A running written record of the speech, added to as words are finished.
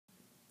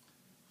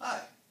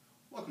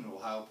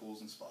Ohio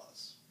Pools and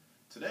Spas.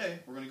 Today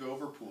we're going to go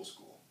over pool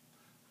school.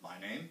 My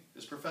name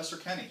is Professor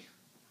Kenny.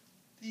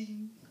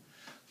 Ding.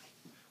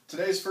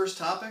 Today's first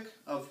topic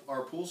of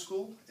our pool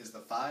school is the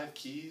 5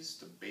 keys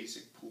to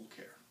basic pool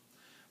care.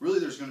 Really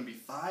there's going to be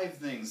 5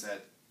 things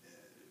that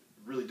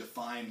really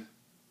define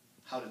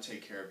how to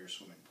take care of your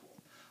swimming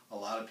pool. A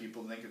lot of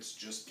people think it's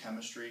just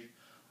chemistry,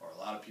 or a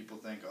lot of people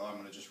think, oh, I'm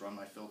going to just run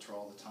my filter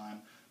all the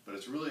time. But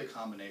it's really a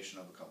combination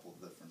of a couple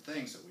of different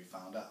things that we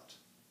found out.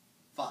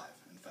 5,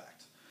 in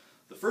fact.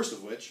 The first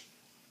of which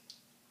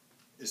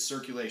is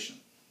circulation.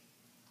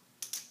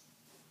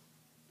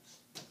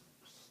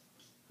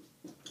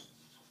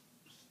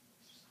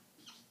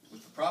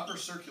 With the proper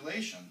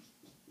circulation,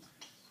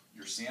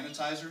 your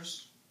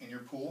sanitizers in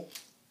your pool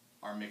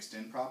are mixed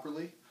in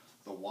properly.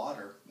 The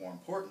water, more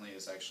importantly,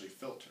 is actually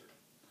filtered.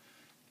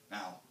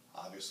 Now,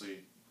 obviously,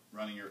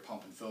 running your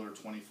pump and filter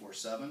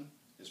 24/7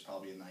 is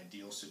probably an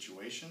ideal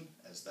situation,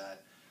 as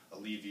that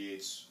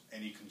alleviates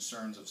any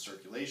concerns of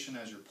circulation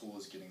as your pool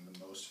is getting the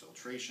most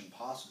filtration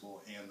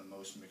possible and the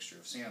most mixture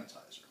of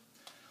sanitizer.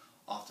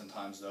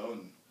 Oftentimes though,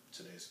 in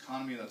today's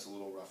economy, that's a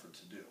little rougher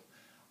to do.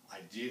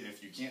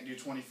 If you can't do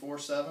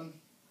 24/7,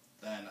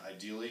 then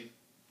ideally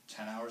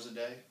 10 hours a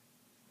day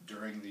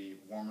during the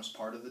warmest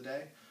part of the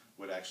day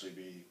would actually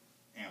be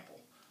ample.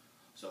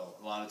 So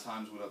a lot of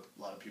times what a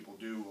lot of people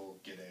do will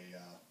get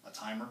a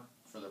timer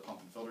for their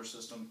pump and filter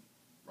system,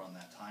 run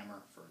that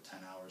timer for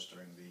 10 hours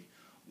during the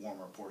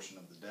warmer portion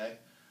of the day,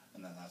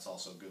 and then that's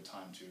also a good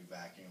time to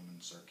vacuum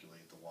and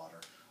circulate the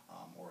water,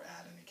 or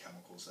add any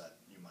chemicals that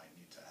you might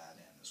need to add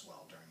in as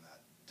well during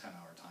that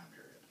 10-hour time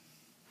period.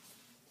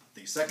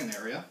 The second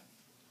area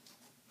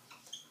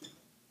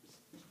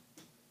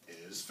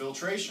is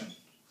filtration,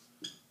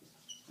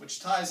 which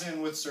ties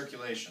in with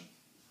circulation.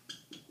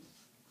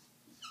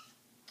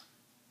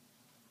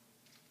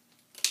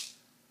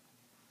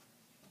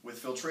 With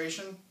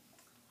filtration,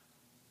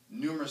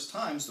 numerous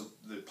times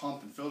the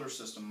pump and filter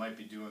system might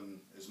be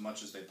doing as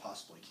much as they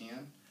possibly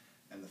can,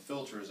 and the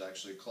filter is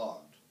actually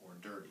clogged or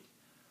dirty.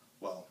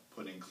 Well,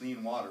 putting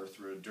clean water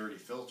through a dirty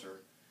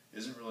filter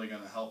isn't really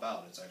going to help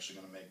out. It's actually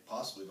going to make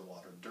possibly the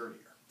water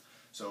dirtier.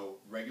 So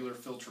regular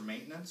filter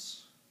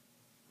maintenance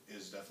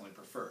is definitely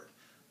preferred.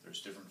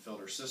 There's different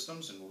filter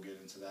systems, and we'll get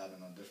into that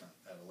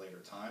at a later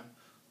time.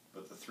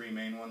 But the 3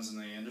 main ones in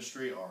the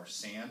industry are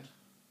sand,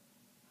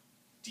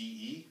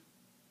 DE,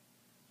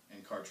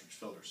 and cartridge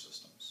filter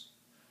systems.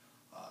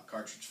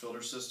 Cartridge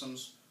filter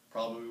systems,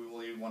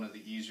 probably one of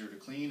the easier to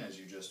clean, as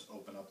you just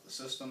open up the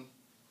system,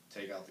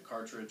 take out the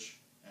cartridge,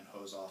 and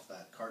hose off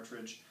that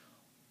cartridge,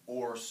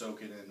 or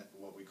soak it in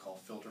what we call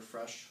filter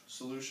fresh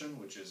solution,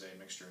 which is a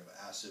mixture of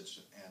acids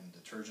and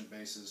detergent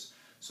bases,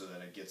 so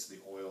that it gets the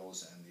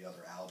oils and the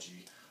other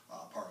algae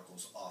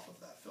particles off of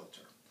that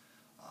filter.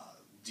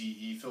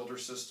 DE filter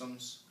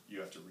systems, you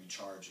have to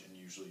recharge and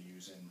usually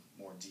use in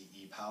more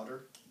DE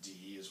powder.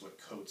 DE is what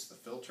coats the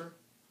filter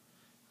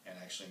and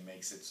actually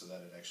makes it so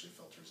that it actually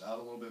filters out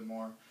a little bit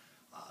more.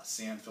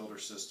 Sand filter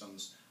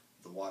systems,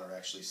 the water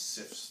actually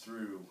sifts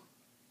through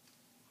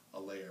a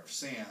layer of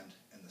sand,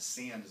 and the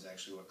sand is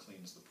actually what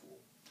cleans the pool.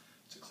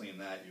 To clean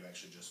that, you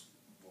actually just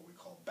what we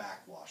call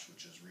backwash,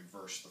 which is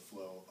reverse the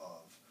flow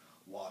of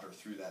water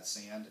through that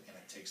sand, and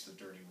it takes the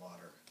dirty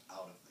water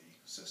out of the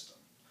system.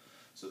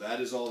 So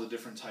that is all the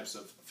different types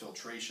of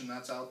filtration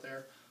that's out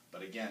there.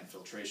 But again,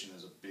 filtration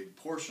is a big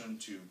portion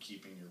to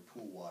keeping your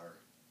pool water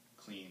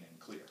clean and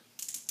clear.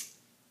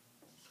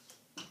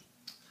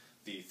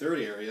 The third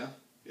area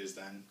is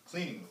then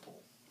cleaning the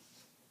pool.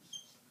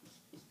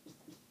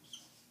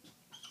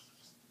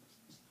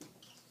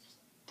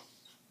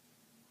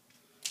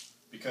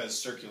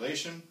 Because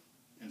circulation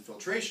and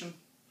filtration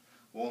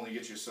will only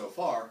get you so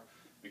far,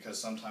 because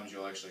sometimes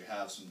you'll actually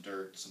have some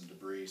dirt, some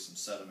debris, some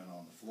sediment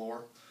on the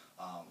floor.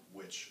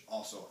 Which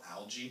also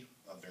algae,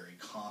 a very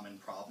common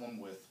problem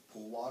with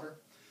pool water.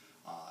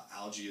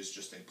 Algae is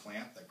just a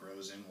plant that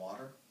grows in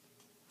water,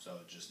 so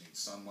it just needs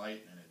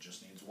sunlight and it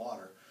just needs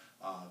water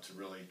to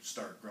really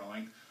start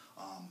growing.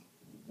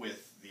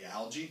 With the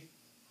algae,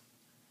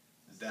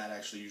 that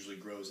actually usually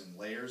grows in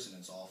layers, and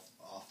it's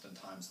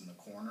oftentimes in the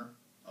corner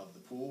of the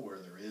pool where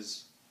there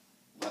is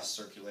less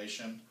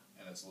circulation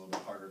and it's a little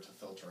bit harder to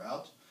filter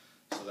out.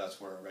 So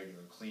that's where a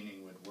regular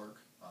cleaning would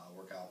work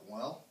out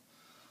well.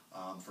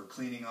 For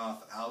cleaning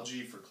off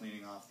algae, for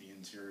cleaning off the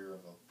interior of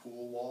a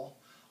pool wall,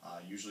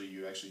 usually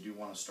you actually do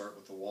want to start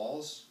with the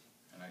walls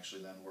and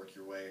actually then work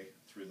your way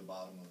through the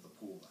bottom of the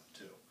pool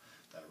then too.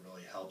 That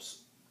really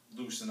helps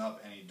loosen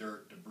up any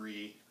dirt,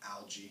 debris,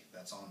 algae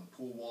that's on the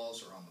pool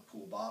walls or on the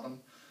pool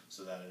bottom,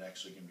 so that it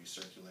actually can be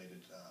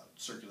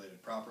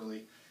circulated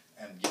properly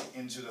and get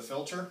into the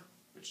filter,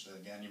 which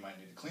again you might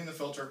need to clean the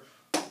filter,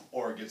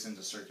 or it gets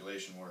into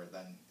circulation where it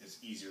then is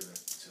easier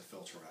to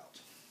filter out.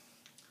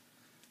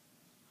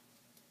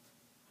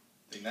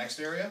 The next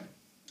area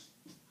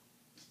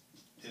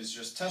is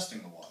just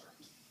testing the water.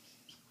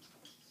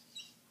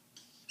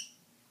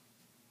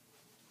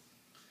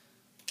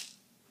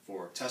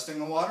 For testing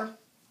the water,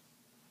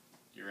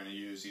 you're going to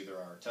use either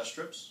our test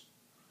strips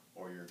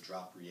or your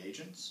drop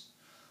reagents.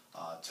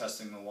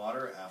 Testing the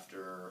water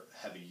after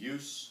heavy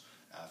use,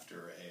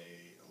 after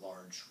a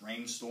large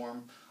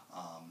rainstorm.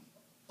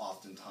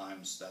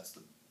 Oftentimes that's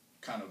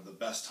kind of the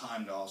best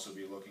time to also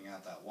be looking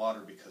at that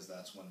water, because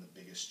that's when the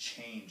biggest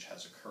change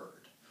has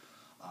occurred.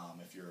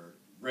 If you're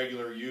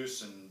regular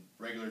use and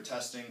regular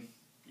testing,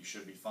 you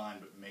should be fine,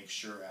 but make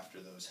sure after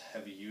those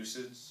heavy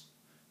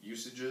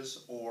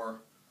usages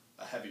or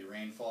a heavy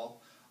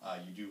rainfall,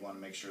 you do want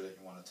to make sure that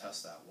you want to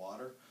test that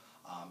water.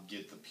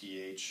 Get the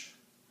pH,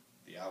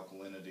 the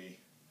alkalinity,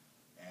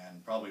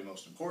 and probably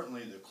most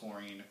importantly the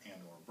chlorine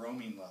and or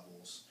bromine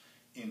levels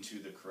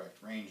into the correct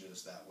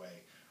ranges. That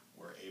way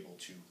we're able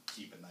to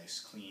keep a nice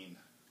clean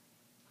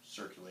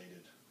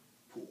circulated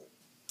pool.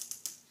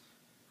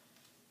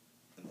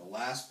 And the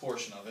last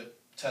portion of it,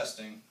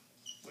 testing,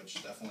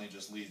 which definitely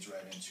just leads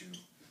right into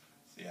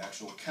the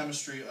actual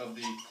chemistry of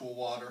the pool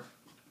water.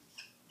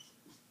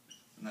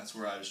 And that's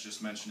where I was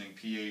just mentioning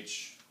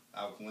pH,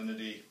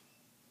 alkalinity,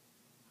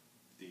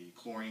 the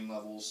chlorine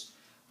levels.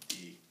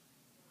 The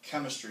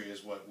chemistry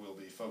is what we'll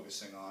be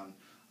focusing on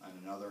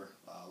another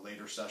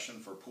later session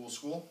for pool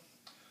school.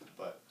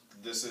 But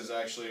this is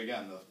actually,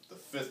 again, the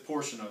fifth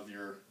portion of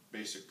your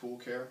basic pool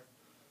care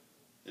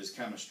is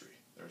chemistry.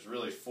 There's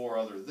really 4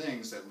 other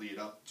things that lead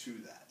up to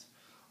that.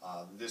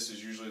 This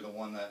is usually the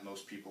one that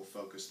most people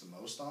focus the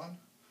most on,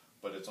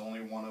 but it's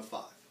only one of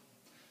 5.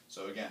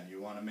 So again, you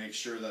want to make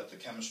sure that the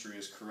chemistry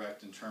is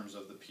correct in terms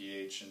of the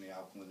pH and the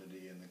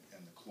alkalinity and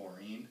the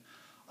chlorine,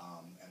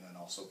 and then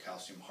also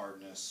calcium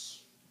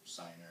hardness,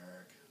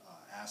 cyanuric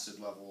acid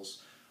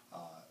levels,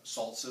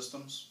 salt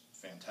systems,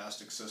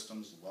 fantastic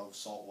systems, love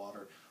salt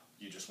water.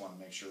 You just want to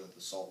make sure that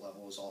the salt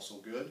level is also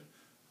good,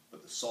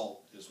 but the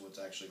salt is what's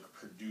actually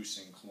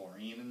producing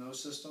chlorine in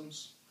those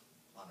systems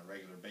on a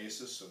regular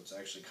basis, so it's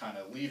actually kind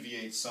of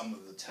alleviates some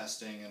of the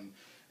testing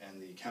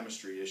and the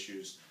chemistry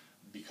issues,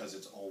 because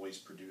it's always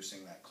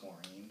producing that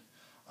chlorine.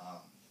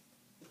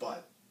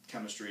 But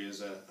chemistry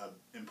is an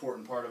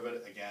important part of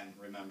it. Again,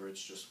 remember,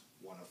 it's just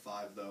one of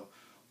 5 though.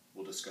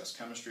 We'll discuss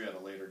chemistry at a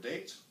later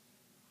date.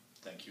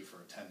 Thank you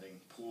for attending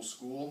Pool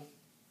School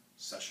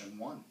Session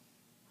 1.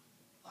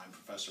 I'm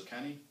Professor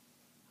Kenny.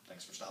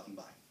 Thanks for stopping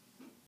by.